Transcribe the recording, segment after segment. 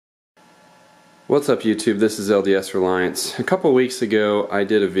What's up YouTube, this is LDS Reliance. A couple weeks ago I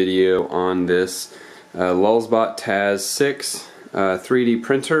did a video on this Lulzbot Taz 6 3D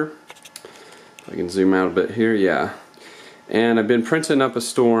printer. I can zoom out a bit here, yeah. And I've been printing up a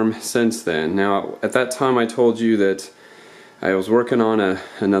storm since then. Now at that time I told you that I was working on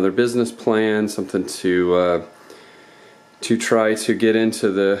another business plan, something to try to get into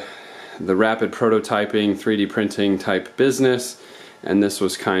the rapid prototyping, 3D printing type business, and this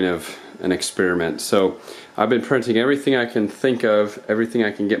was kind of an experiment. So I've been printing everything I can think of, everything I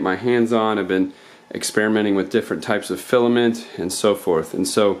can get my hands on. I've been experimenting with different types of filament and so forth. And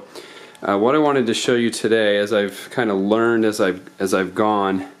so what I wanted to show you today, as I've kind of learned as I've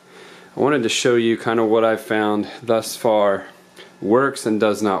gone, I wanted to show you kind of what I've found thus far works and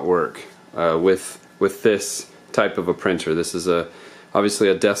does not work with this type of a printer. This is obviously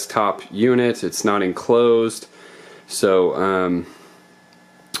a desktop unit. It's not enclosed, so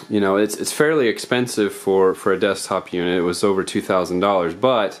you know, it's fairly expensive for a desktop unit. It was over $2,000,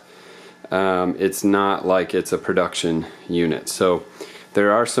 but it's not like it's a production unit. So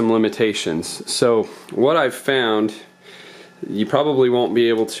there are some limitations. So what I've found, you probably won't be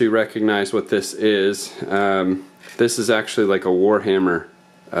able to recognize what this is. This is actually like a Warhammer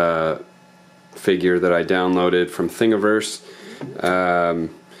figure that I downloaded from Thingiverse.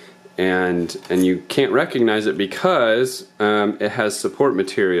 And you can't recognize it because it has support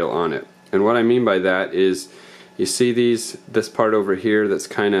material on it. And what I mean by that is, you see this part over here that's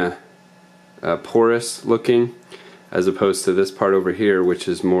kind of porous looking, as opposed to this part over here which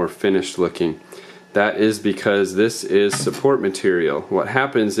is more finished looking. That is because this is support material. What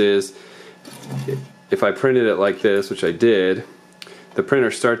happens is, if I printed it like this, which I did, the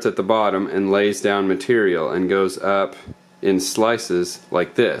printer starts at the bottom and lays down material and goes up in slices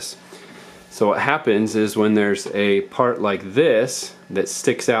like this. So what happens is, when there's a part like this that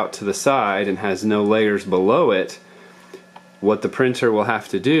sticks out to the side and has no layers below it, what the printer will have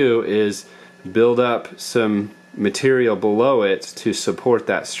to do is build up some material below it to support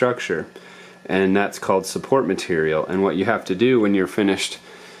that structure, and that's called support material. And what you have to do when you're finished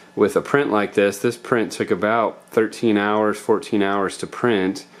with a print like this print took about 13 hours, 14 hours to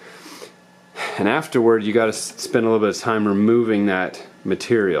print, and afterward you got to spend a little bit of time removing that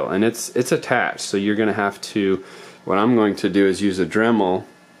material, and it's attached, so you're going to have to, what I'm going to do is use a Dremel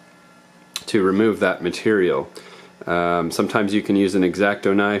to remove that material. Sometimes you can use an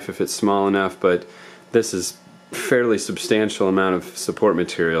X-Acto knife if it's small enough, but this is fairly substantial amount of support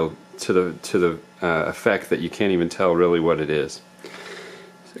material to the effect that you can't even tell really what it is.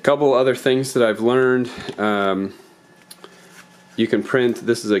 A couple other things that I've learned. You can print,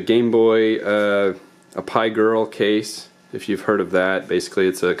 this is a Game Boy, a Pi Girl case, if you've heard of that. Basically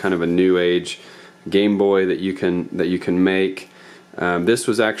it's a kind of a new age Game Boy that you can make. This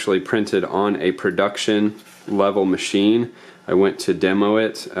was actually printed on a production level machine. I went to demo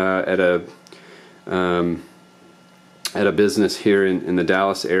it at a business here in the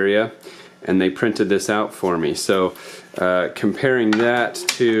Dallas area, and they printed this out for me. So comparing that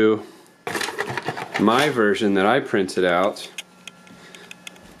to my version that I printed out,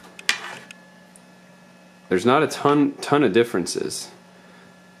 there's not a ton of differences,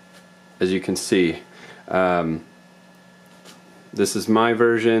 as you can see. This is my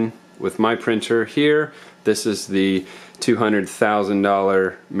version with my printer here. This is the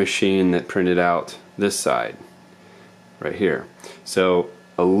 $200,000 machine that printed out this side right here. So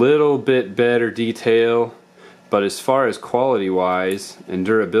a little bit better detail, but as far as quality wise and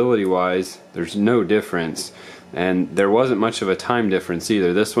durability wise, there's no difference. And there wasn't much of a time difference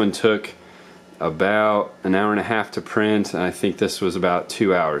either. This one took about an hour and a half to print, and I think this was about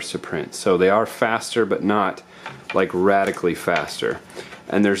 2 hours to print. So they are faster, but not like radically faster.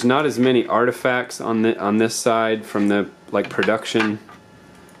 And there's not as many artifacts on this side from the like production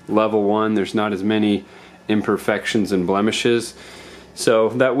level one. There's not as many imperfections and blemishes. So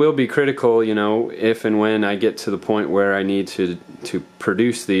that will be critical, you know, if and when I get to the point where I need to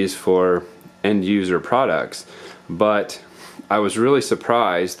produce these for end user products. But I was really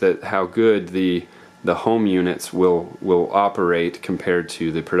surprised at how good the home units will operate compared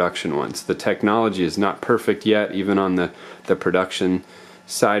to the production ones. The technology is not perfect yet, even on the production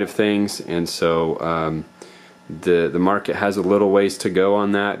side of things, and so the market has a little ways to go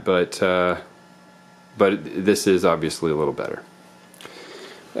on that, but this is obviously a little better.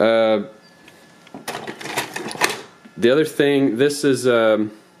 The other thing, this is the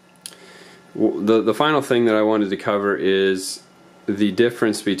final thing that I wanted to cover is the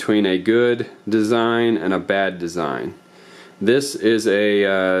difference between a good design and a bad design. This is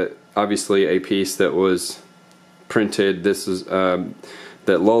obviously a piece that was printed. This is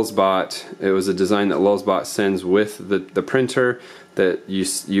that Lulzbot, it was a design that Lulzbot sends with the printer that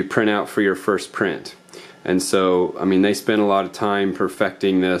you print out for your first print. And so, I mean, they spent a lot of time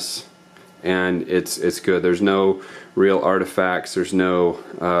perfecting this, and it's good. There's no real artifacts, there's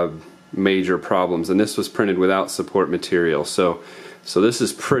no major problems, and this was printed without support material, so this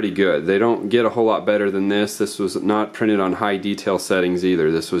is pretty good. They don't get a whole lot better than this. This was not printed on high detail settings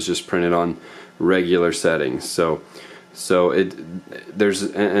either. This was just printed on regular settings. So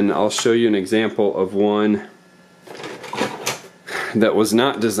and I'll show you an example of one that was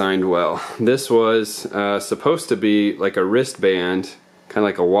not designed well. This was supposed to be like a wristband, kind of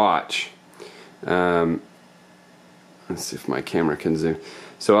like a watch. Let's see if my camera can zoom.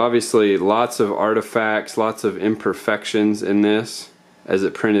 So obviously lots of artifacts, lots of imperfections in this as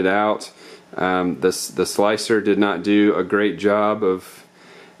it printed out. The slicer did not do a great job of,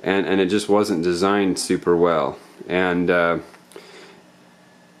 and it just wasn't designed super well. And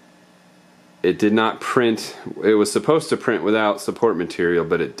it did not print. It was supposed to print without support material,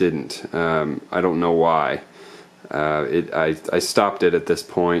 but it didn't. I don't know why. I stopped it at this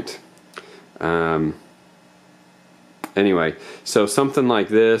point. Anyway, so something like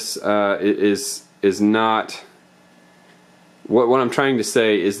this is not. What I'm trying to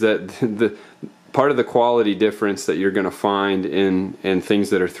say is that the part of the quality difference that you're going to find in things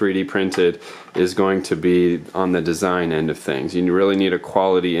that are 3D printed is going to be on the design end of things. You really need a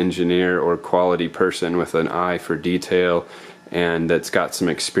quality engineer or quality person with an eye for detail and that's got some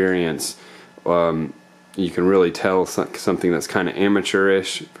experience. You can really tell something that's kind of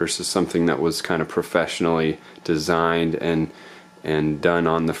amateurish versus something that was kind of professionally designed and done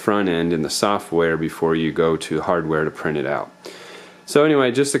on the front end in the software before you go to hardware to print it out. So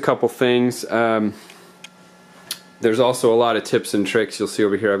anyway, just a couple things. There's also a lot of tips and tricks. You'll see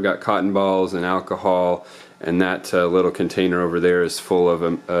over here I've got cotton balls and alcohol, and that little container over there is full of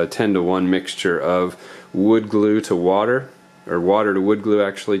a 10-to-1 mixture of wood glue to water, or water to wood glue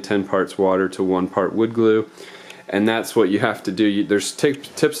actually, 10 parts water to 1 part wood glue. And that's what you have to do. There's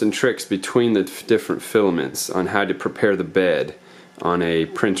tips and tricks between the different filaments on how to prepare the bed on a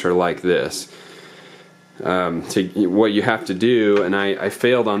printer like this. What you have to do, and I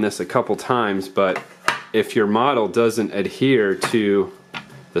failed on this a couple times, but if your model doesn't adhere to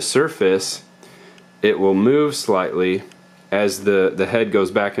the surface, it will move slightly as the head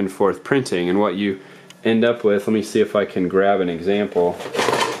goes back and forth printing. And what you end up with, let me see if I can grab an example.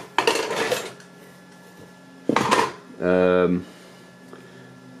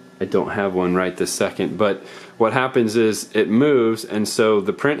 I don't have one right this second, but what happens is it moves, and so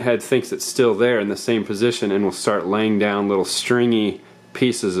the print head thinks it's still there in the same position and will start laying down little stringy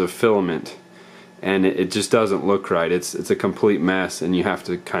pieces of filament, and it just doesn't look right. It's a complete mess, and you have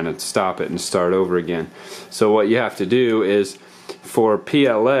to kind of stop it and start over again. So what you have to do is, for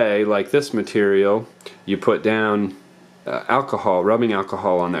PLA like this material, you put down alcohol, rubbing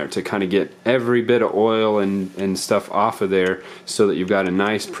alcohol on there to kind of get every bit of oil and stuff off of there so that you've got a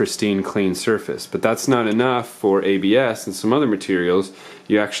nice pristine clean surface. But that's not enough for ABS and some other materials.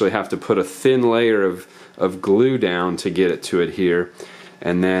 You actually have to put a thin layer of glue down to get it to adhere,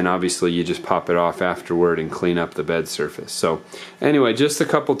 and then obviously you just pop it off afterward and clean up the bed surface. So anyway, just a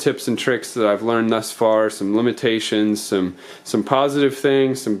couple tips and tricks that I've learned thus far, some limitations, some positive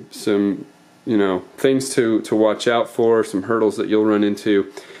things, some you know, things to watch out for, some hurdles that you'll run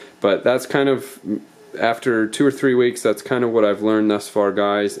into. But that's kind of, after 2 or 3 weeks, that's kind of what I've learned thus far,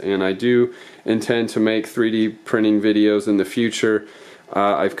 guys. And I do intend to make 3D printing videos in the future.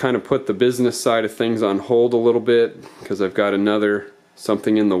 I've kind of put the business side of things on hold a little bit because I've got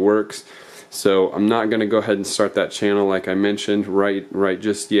something in the works. So I'm not going to go ahead and start that channel like I mentioned right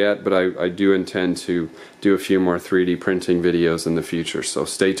just yet, but I do intend to do a few more 3D printing videos in the future. So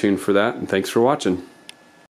stay tuned for that, and thanks for watching.